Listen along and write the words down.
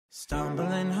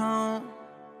Stumbling home,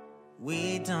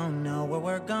 we don't know where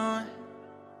we're going.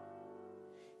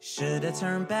 Should've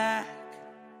turned back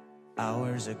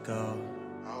hours ago.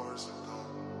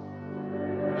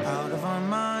 Out of our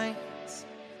minds,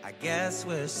 I guess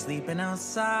we're sleeping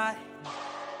outside.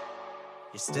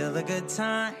 You're still a good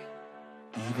time,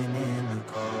 even in the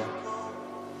cold.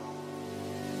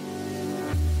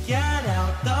 Get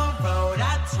out the road,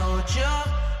 I told you.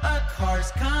 A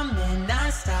car's coming,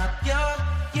 I stop you.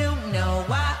 You know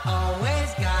I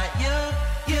always got you.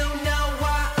 You know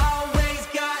I always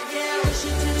got you. Push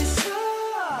it to the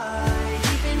side,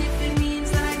 even if it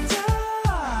means that I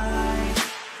die.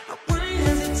 I wouldn't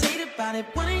hesitate about it,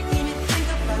 wouldn't even think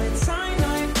about it. I know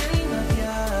I really love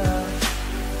you.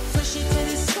 Push it to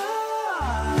the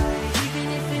side, even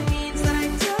if it means that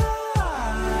I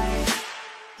die.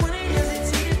 Wouldn't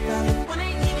hesitate about it,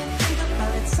 wouldn't even think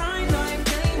about it. I know I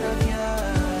really love you.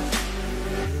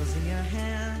 Wheels in your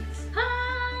hands.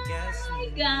 Hi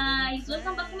guys,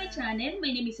 welcome back to my channel.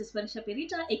 My name is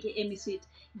Perita, aka Miss WIT.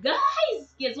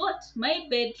 Guys, guess what? My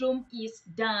bedroom is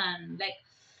done. Like,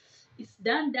 it's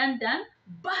done,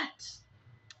 but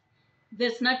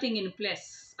there's nothing in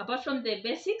place apart from the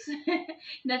basics.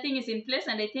 Nothing is in place,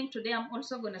 and I think today I'm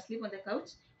also gonna sleep on the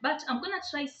couch, but I'm gonna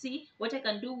try see what I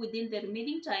can do within the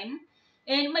remaining time.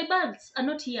 And my bulbs are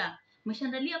not here. My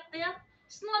chandelier up there,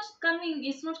 it's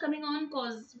not coming on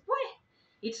because why?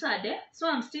 It's sad, eh? So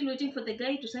I'm still waiting for the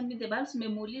guy to send me the bulbs.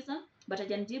 Memuuliza, but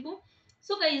hajanjibu.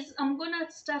 So guys, I'm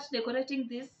gonna start decorating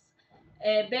this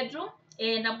bedroom,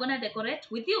 and I'm gonna decorate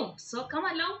with you. So come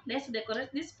along, let's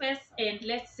decorate this space and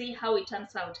let's see how it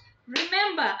turns out.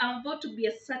 Remember, I'm about to be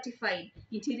a certified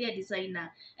interior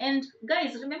designer. And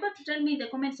guys, remember to tell me in the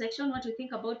comment section what you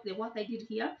think about the work I did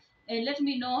here, and let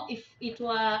me know if it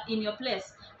were in your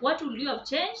place. What would you have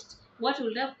changed? What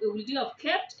would you have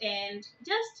kept? And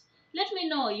just let me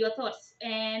know your thoughts,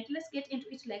 and let's get into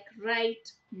it like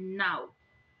right now.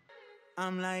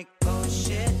 I'm like, oh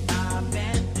shit, I've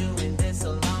been doing this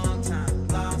a long time,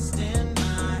 lost in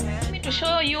my head. To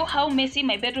show you how messy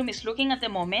my bedroom is looking at the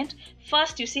moment.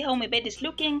 First, you see how my bed is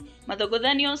looking,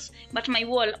 Madogodanios, but my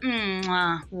wall,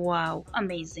 wow,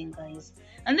 amazing guys.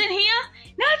 And then here,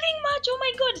 nothing much. Oh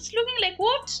my god, it's looking like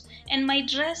what? And my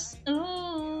dress,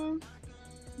 ooh,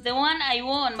 the one I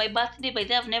wore on my birthday, by the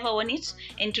way, I've never worn it,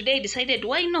 and today I decided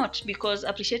why not, because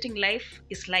appreciating life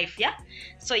is life, yeah.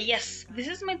 So yes, this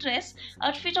is my dress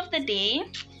outfit of the day,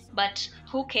 but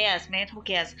who cares man, who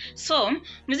cares? So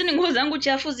hizi ni nguo zangu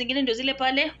chafu, zingine ndio zile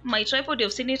pale. My tripod,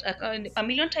 you've seen it a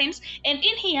million times. And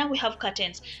in here we have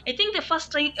curtains. I think the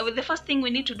first thing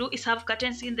we need to do is have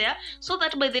curtains in there, so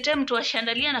that by the time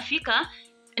tuwashandalia nafika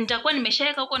nitakuwa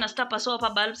nimeshaweka huko na stapa so hapa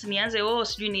bulbs nianze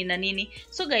sijui ni na nini.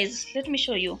 So guys, let me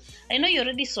show you. I know you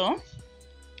already saw,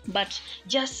 but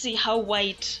just see how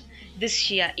white this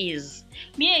sheer is.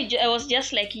 Me, I was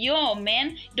just like, yo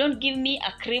man, don't give me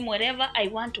a cream, whatever, I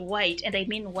want white, and I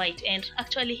mean white. And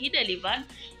actually he delivered,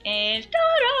 and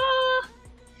ta-da!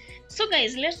 So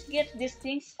guys, let's get these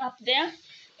things up there,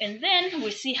 and then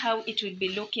we'll see how it will be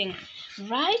looking.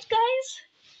 Right guys?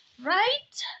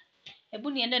 Right?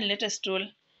 Hebu niende nilete stool.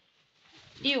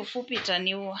 Hii ufupi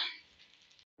itaniua.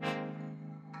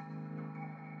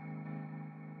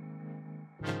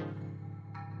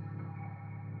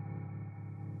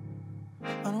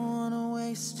 I don't wanna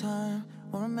waste time.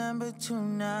 Well, remember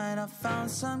tonight I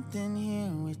found something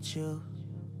here with you.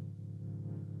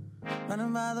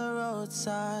 Running by the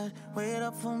roadside, wait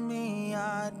up for me.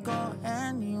 I'd go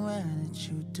anywhere that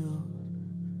you do.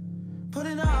 Put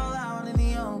it all out in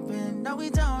the open. No, we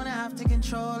don't have to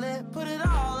control it. Put it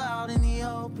all out in the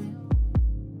open.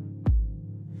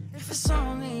 If it's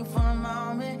only for a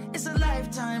moment, it's a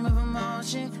lifetime of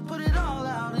emotion. Put it all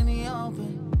out in the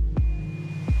open.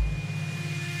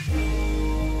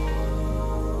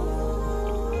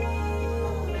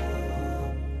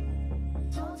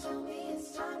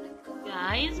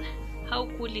 Guys, how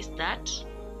cool is that?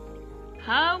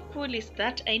 How cool is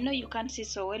that? I know you can't see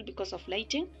so well because of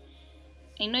lighting.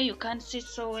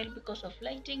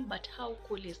 But how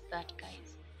cool is that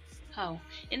guys? How?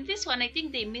 In this one I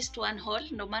think they missed one hole,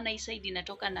 ndo maana hii side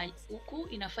inatoka na huku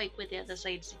inafaa ikuwe the other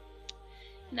sides.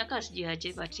 Inakaa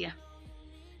sijiaje, but yeah.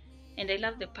 And I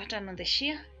love the pattern on the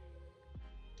sheer.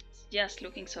 It's just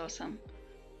looking so awesome.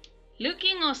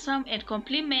 Looking awesome and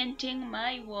complementing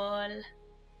my wall.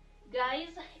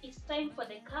 Guys, it's time for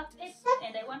the carpet,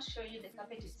 and I want to show you the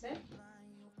carpet itself.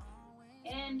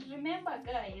 And remember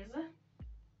guys,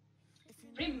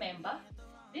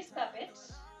 this carpet,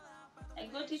 I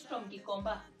got it from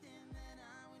Gikomba.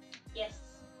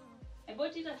 Yes, I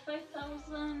bought it at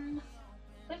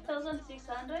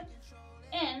 5,600,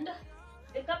 and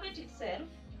the carpet itself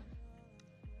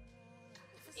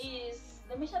is,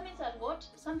 the measurements are what?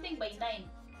 Something by 9.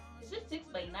 Is it 6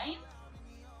 by 9?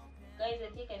 Guys,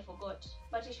 I think I forgot,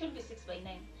 but it should be 6 by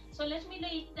 9. So let me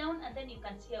lay it down and then you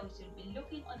can see how it will be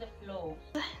looking on the floor.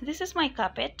 This is my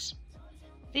carpet.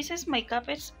 This is my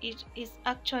carpet. It is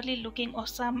actually looking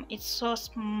awesome. It's so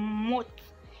smooth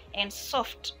and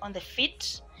soft on the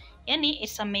feet. And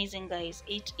it's amazing, guys.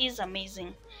 It is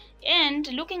amazing. And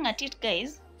looking at it,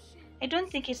 guys, I don't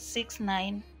think it's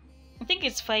 6'9". I think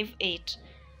it's 5'8".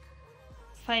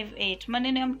 5'8".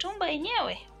 Maneno ya mtumba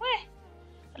yenyewe. We.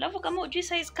 Alafu kama ujui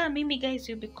size kama mimi, guys,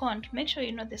 you'll be conned. Make sure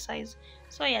you know the size.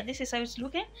 So yeah, this is how it's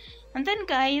looking. And then,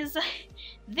 guys,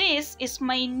 this is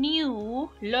my new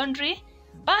laundry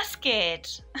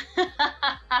basket.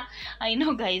 I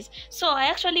know, guys. So I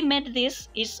actually made this.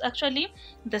 It's actually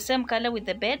the same color with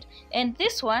the bed, and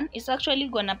this one is actually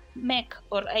gonna make,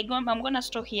 or I'm gonna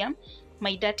store here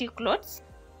my dirty clothes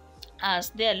as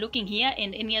they are looking here,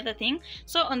 and any other thing.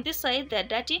 So on this side they're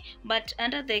dirty, but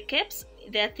under the caps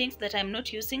there are things that I'm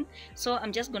not using, so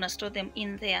I'm just gonna store them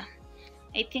in there.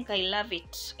 I think I love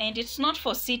it, and it's not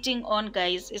for sitting on,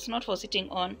 guys. It's not for sitting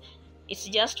on. It's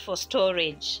just for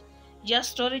storage.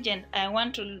 Just storage, and I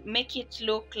want to make it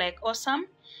look like awesome,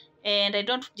 and I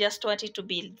don't just want it to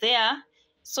be there.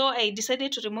 So I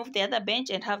decided to remove the other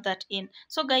bench and have that in.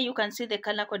 So guys, you can see the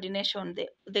color coordination,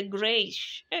 the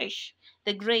grayish,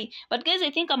 the gray. But guys,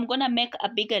 I think I'm gonna make a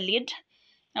bigger lid.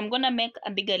 I'm gonna make a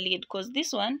bigger lid because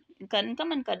this one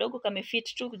kama ni kadogo kame fit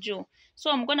tu juu. So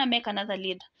I'm gonna make another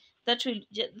lid. That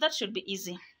should be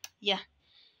easy. Yeah.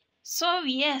 So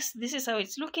yes, this is how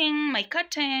it's looking. My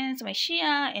curtains, my sheer,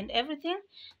 and everything.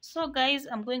 So guys,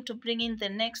 I'm going to bring in the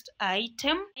next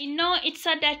item. I know it's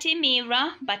a dirty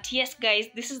mirror, but yes, guys,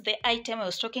 this is the item I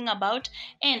was talking about.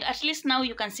 And at least now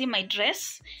you can see my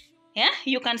dress. Yeah,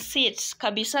 you can see it.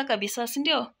 Kabisa,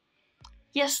 sindio?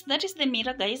 Yes, that is the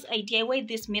mirror, guys. I DIY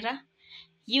this mirror.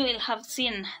 You will have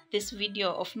seen this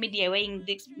video of me DIYing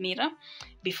this mirror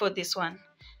before this one.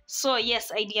 So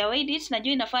yes, I DIY'd it.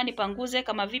 Najua inafaa nipanguze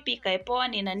kama vipi ikae poa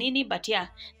nina nini, but yeah,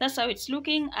 that's how it's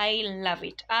looking. I love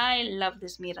it. I love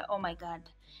this mirror. Oh my god.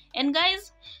 And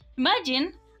guys,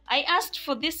 imagine I asked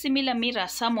for this similar mirror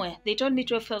somewhere. They told me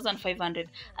 12,500.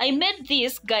 I made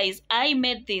this, guys. I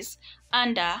made this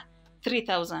under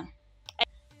 3,000.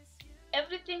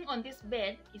 Everything on this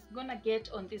bed is gonna get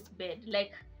on this bed.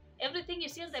 Like everything you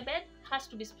see on the bed has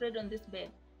to be spread on this bed.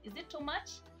 Is it too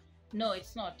much? No,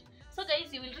 it's not. So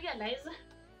guys, you will realize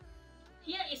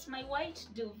here is my white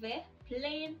duvet,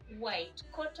 plain white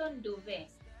cotton duvet.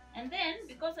 And then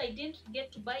because I didn't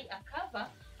get to buy a cover,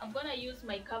 I'm gonna use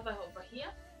my cover over here,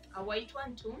 a white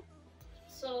one too.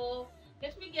 So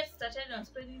let me get started on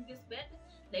spreading this bed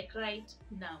like right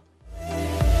now.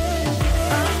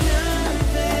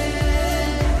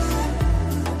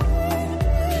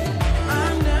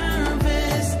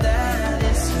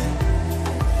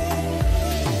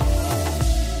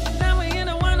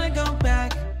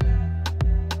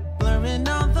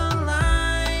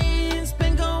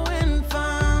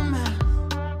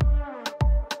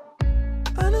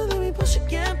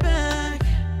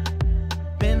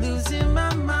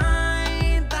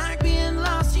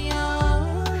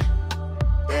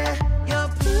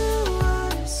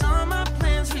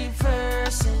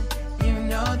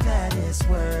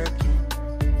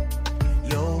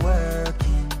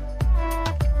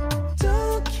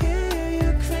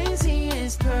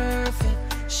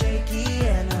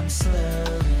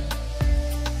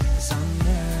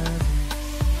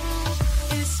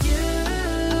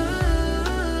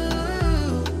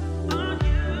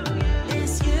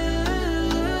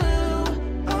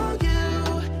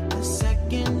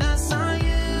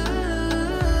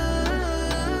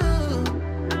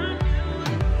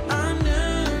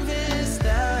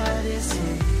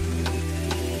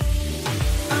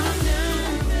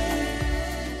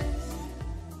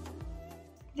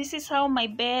 This is how my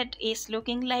bed is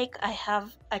looking like. I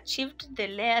have achieved the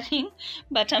layering,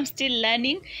 but I'm still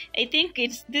learning. I think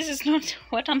this is not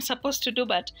what I'm supposed to do,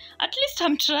 but at least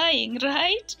I'm trying,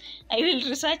 right? I will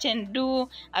research and do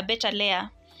a better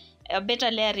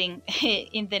layering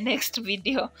in the next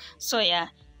video. So yeah,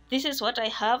 this is what I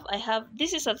have.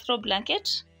 This is a throw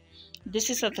blanket. This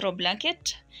is a throw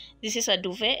blanket. This is a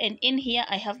duvet, and in here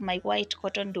I have my white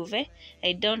cotton duvet.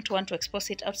 I don't want to expose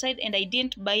it outside, and I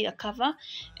didn't buy a cover,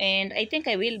 and I think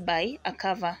I will buy a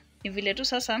cover.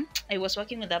 I was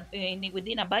working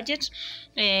within a budget,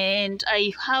 and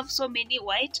I have so many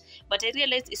white, but I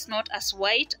realized it's not as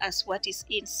white as what is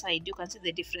inside. You can see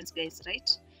the difference, guys, right?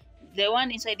 The one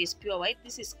inside is pure white.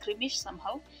 This is creamish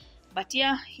somehow. But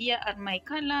yeah, here are my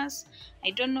colors.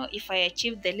 I don't know if I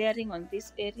achieved the layering on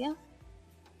this area.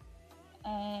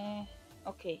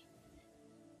 Okay,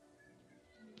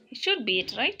 it should be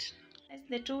it, right? That's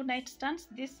the two nightstands,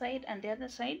 this side and the other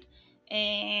side,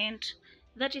 and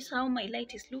that is how my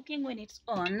light is looking when it's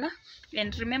on.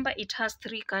 And remember, it has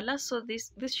three colors, so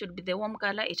this should be the warm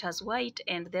color. It has white,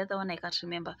 and the other one I can't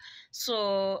remember.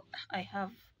 So I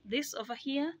have this over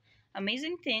here,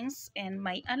 amazing things, and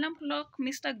my alarm clock,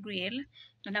 Mr. Grill,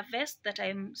 and a vest that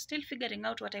I'm still figuring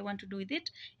out what I want to do with it.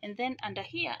 And then under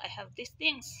here I have these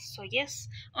things. So yes,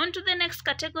 on to the next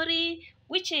category,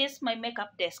 which is my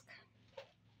makeup desk.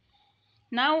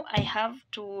 Now I have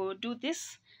to do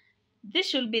this. This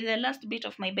should be the last bit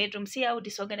of my bedroom. See how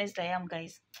disorganized I am,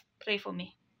 guys. Pray for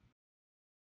me.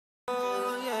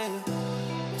 Oh, yeah.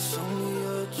 It's only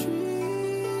a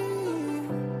dream.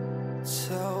 It's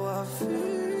how I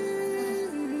feel.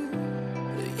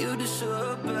 You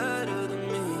deserve better than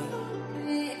me.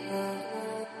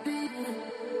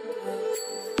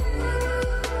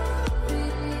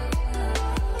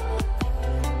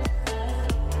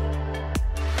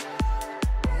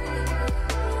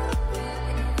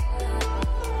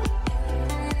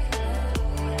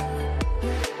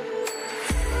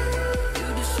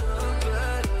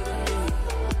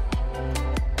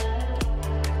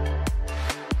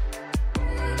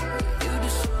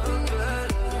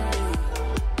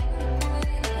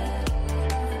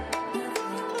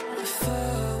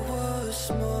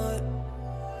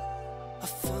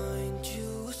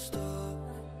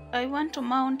 I want to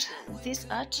mount this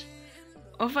art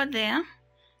over there,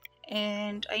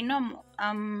 and I know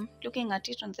I'm looking at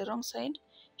it on the wrong side.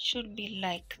 Should be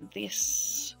like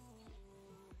this,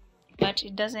 but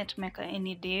it doesn't make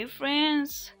any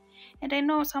difference. And I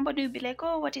know somebody will be like,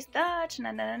 oh, what is that?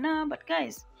 Nah, nah, nah, nah. But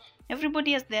guys,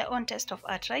 everybody has their own taste of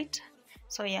art, right?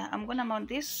 So yeah, I'm gonna mount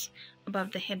this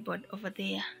above the headboard over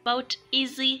there. About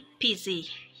easy peasy.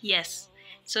 Yes,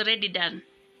 it's already done.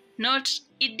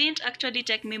 It didn't actually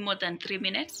take me more than 3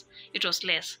 minutes. It was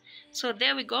less. So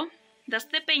there we go. That's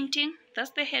the painting, that's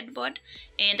the headboard,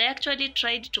 and I actually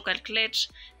tried to calculate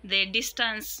the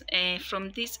distance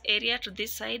from this area to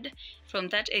this side, from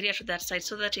that area to that side,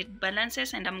 so that it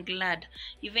balances, and I'm glad.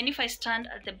 Even if I stand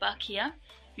at the back here,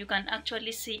 you can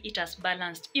actually see it as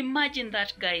balanced. Imagine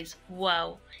that, guys.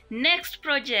 Wow. Next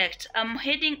project, I'm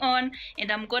heading on,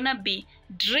 and I'm gonna be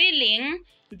drilling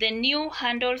the new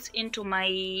handles into my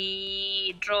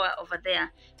drawer over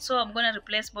there. So I'm gonna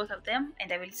replace both of them, and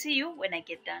I will see you when I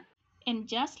get done. And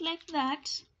just like that,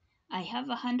 I have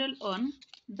a handle on,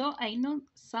 though I know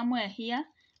somewhere here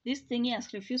this thingy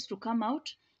has refused to come out.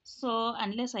 So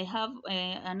unless I have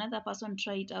another person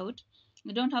try it out,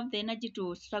 I don't have the energy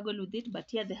to struggle with it. But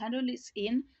here the handle is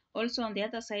in. Also on the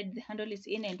other side the handle is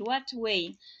in. And what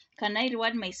way can I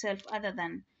reward myself other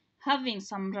than having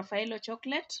some Raffaello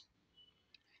chocolate?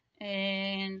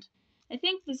 And I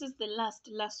think this is the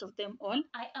last of them all.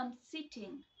 I am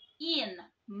sitting in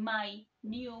my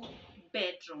new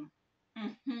bedroom.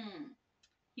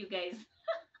 You guys.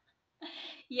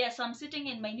 Yes, I'm sitting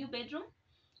in my new bedroom.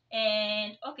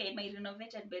 And okay, my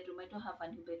renovated bedroom. I don't have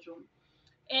a new bedroom.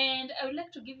 And I would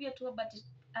like to give you a tour, but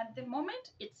at the moment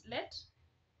it's late.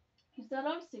 It's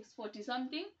around 6:40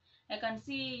 something. I can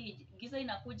see giza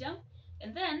inakuja.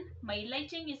 And then my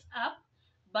lighting is up,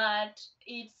 but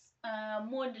it's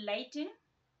mode lighting.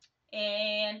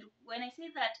 And when I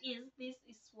say that, this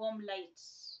is warm light,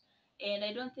 and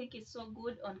I don't think it's so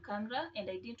good on camera, and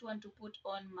I didn't want to put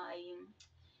on my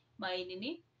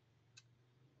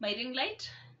ring light.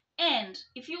 And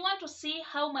if you want to see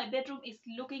how my bedroom is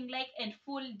looking like and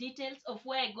full details of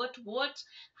where I got what,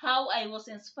 how I was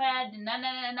inspired,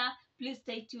 please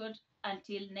stay tuned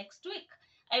until next week.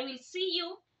 I will see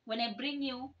you when I bring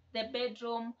you the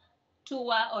bedroom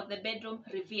tour or the bedroom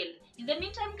reveal. In the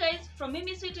meantime, guys, from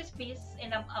me, Sweetest Peace,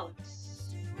 and I'm out.